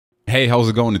Hey, how's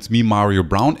it going? It's me, Mario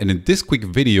Brown, and in this quick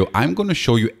video, I'm going to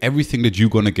show you everything that you're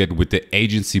going to get with the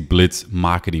AgencyBlitz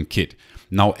marketing kit.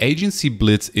 Now,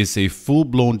 AgencyBlitz is a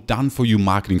full-blown done-for-you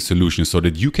marketing solution so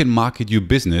that you can market your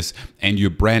business and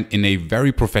your brand in a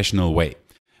very professional way.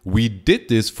 We did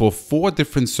this for 4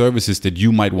 different services that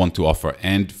you might want to offer,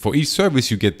 and for each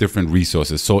service, you get different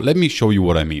resources. So let me show you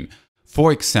what I mean.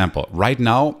 For example, right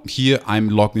now, here I'm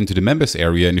logged into the members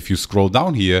area, and if you scroll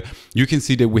down here, you can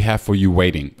see that we have for you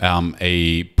waiting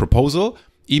a proposal,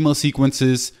 email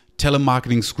sequences,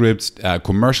 telemarketing scripts,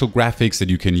 commercial graphics that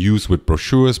you can use with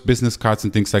brochures, business cards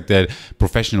and things like that,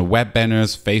 professional web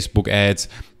banners, Facebook ads,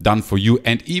 done for you,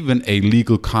 and even a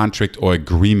legal contract or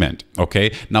agreement,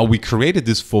 okay? Now, we created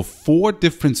this for 4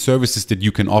 different services that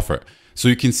you can offer. So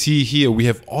you can see here, we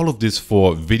have all of this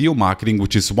for video marketing,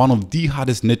 which is one of the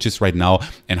hottest niches right now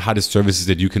and hottest services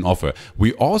that you can offer.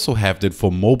 We also have that for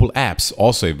mobile apps,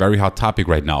 also a very hot topic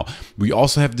right now. We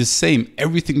also have the same,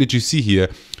 everything that you see here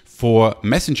for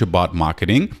messenger bot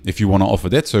marketing, if you want to offer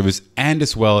that service, and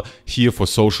as well here for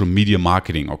social media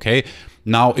marketing, okay?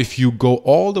 Now, if you go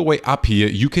all the way up here,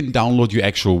 you can download your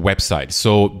actual website.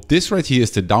 So this right here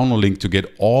is the download link to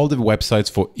get all the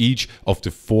websites for each of the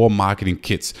 4 marketing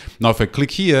kits. Now, if I click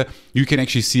here, you can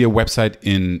actually see a website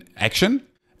in action.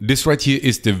 This right here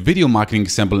is the video marketing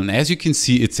example. And as you can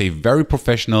see, it's a very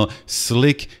professional,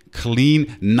 slick,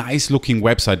 clean, nice looking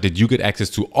website that you get access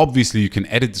to. Obviously, you can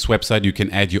edit this website, you can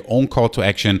add your own call to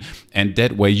action, and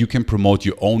that way you can promote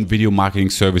your own video marketing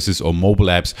services or mobile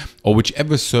apps or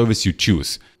whichever service you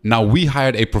choose. Now, we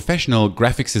hired a professional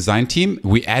graphics design team.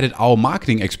 We added our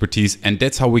marketing expertise, and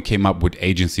that's how we came up with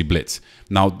AgencyBlitz.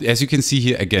 Now, as you can see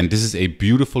here, again, this is a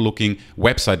beautiful looking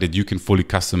website that you can fully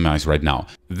customize right now.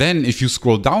 Then if you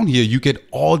scroll down here, you get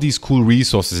all these cool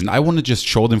resources, and I want to just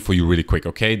show them for you really quick,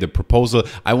 okay? The proposal,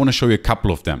 I want to show you a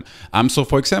couple of them. So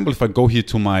for example, if I go here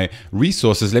to my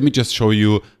resources, let me just show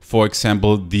you, for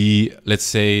example, the, let's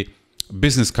say,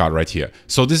 business card right here.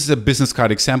 So this is a business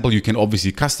card example. You can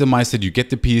obviously customize it. You get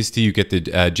the PST, you get the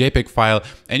JPEG file,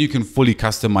 and you can fully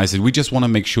customize it. We just want to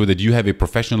make sure that you have a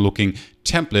professional looking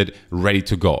template ready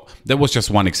to go. That was just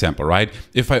one example, right?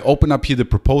 If I open up here the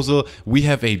proposal, we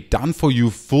have a done for you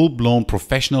full-blown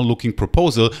professional looking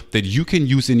proposal that you can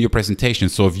use in your presentation.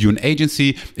 So if you're an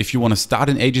agency, if you want to start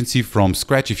an agency from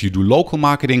scratch, if you do local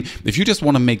marketing, if you just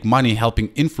want to make money helping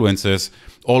influencers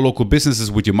or local businesses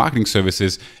with your marketing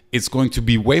services, it's going to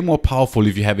be way more powerful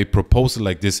if you have a proposal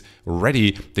like this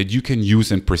ready that you can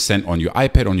use and present on your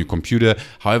iPad, on your computer,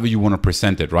 however you want to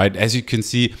present it, right? As you can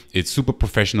see, it's super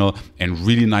professional and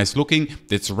really nice looking.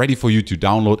 It's ready for you to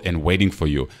download and waiting for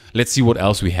you. Let's see what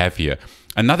else we have here.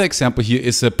 Another example here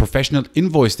is a professional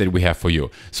invoice that we have for you.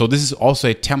 So this is also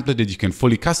a template that you can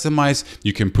fully customize.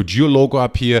 You can put your logo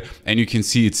up here and you can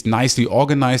see it's nicely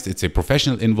organized. It's a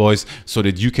professional invoice so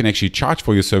that you can actually charge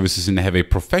for your services and have a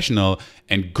professional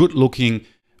and good looking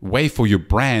way for your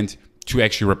brand to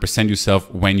actually represent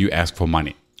yourself when you ask for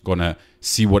money. Gonna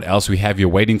see what else we have here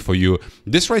waiting for you.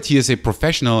 This right here is a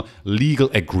professional legal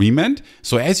agreement.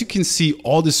 So as you can see,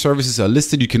 all the services are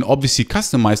listed. You can obviously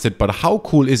customize it, but how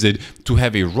cool is it to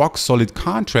have a rock solid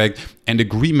contract and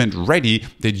agreement ready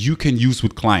that you can use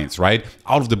with clients, right?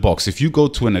 Out of the box. If you go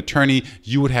to an attorney,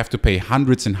 you would have to pay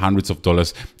hundreds and hundreds of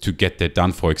dollars to get that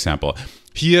done, for example.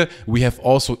 Here we have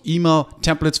also email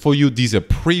templates for you. These are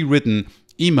pre-written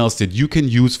emails that you can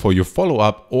use for your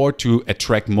follow-up or to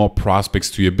attract more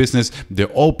prospects to your business. They're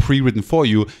all pre-written for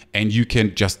you and you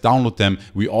can just download them.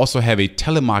 We also have a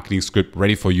telemarketing script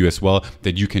ready for you as well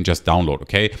that you can just download,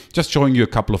 okay? Just showing you a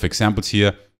couple of examples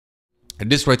here.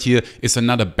 And this right here is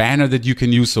another banner that you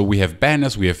can use. So we have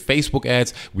banners, we have Facebook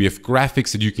ads, we have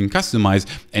graphics that you can customize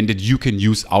and that you can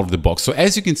use out of the box. So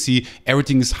as you can see,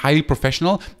 everything is highly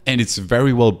professional and it's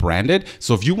very well branded.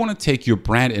 So if you want to take your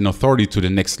brand and authority to the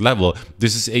next level,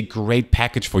 this is a great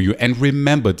package for you. And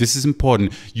remember, this is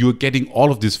important. You're getting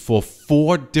all of this for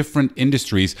 4 different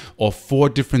industries or 4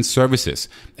 different services.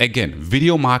 Again,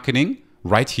 video marketing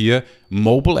right here,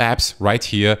 mobile apps right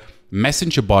here,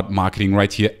 messenger bot marketing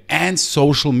right here, and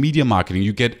social media marketing.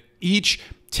 You get each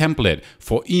template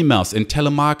for emails and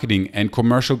telemarketing and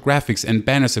commercial graphics and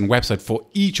banners and website for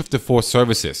each of the 4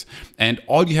 services. And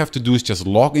all you have to do is just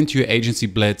log into your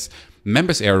AgencyBlitz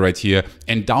members area right here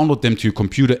and download them to your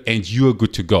computer and you're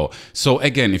good to go. So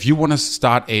again, if you want to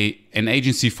start an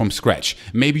agency from scratch,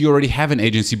 maybe you already have an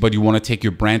agency but you want to take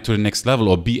your brand to the next level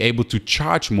or be able to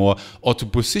charge more or to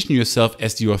position yourself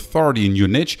as the authority in your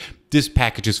niche, this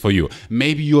package is for you.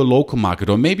 Maybe you're a local marketer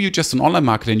or maybe you're just an online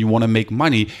marketer and you want to make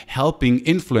money helping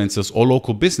influencers or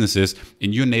local businesses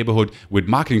in your neighborhood with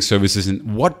marketing services.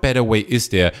 And what better way is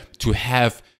there to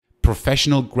have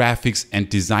professional graphics and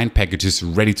design packages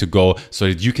ready to go so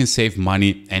that you can save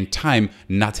money and time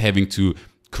not having to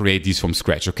create these from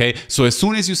scratch, okay? So as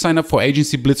soon as you sign up for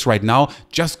AgencyBlitz right now,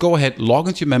 just go ahead, log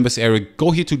into your members area,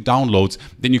 go here to downloads,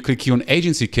 then you click here on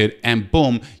Agency Kit, and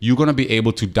boom, you're gonna be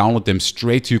able to download them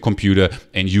straight to your computer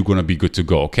and you're gonna be good to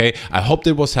go, okay? I hope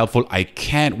that was helpful. I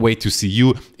can't wait to see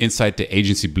you inside the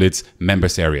AgencyBlitz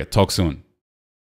members area. Talk soon.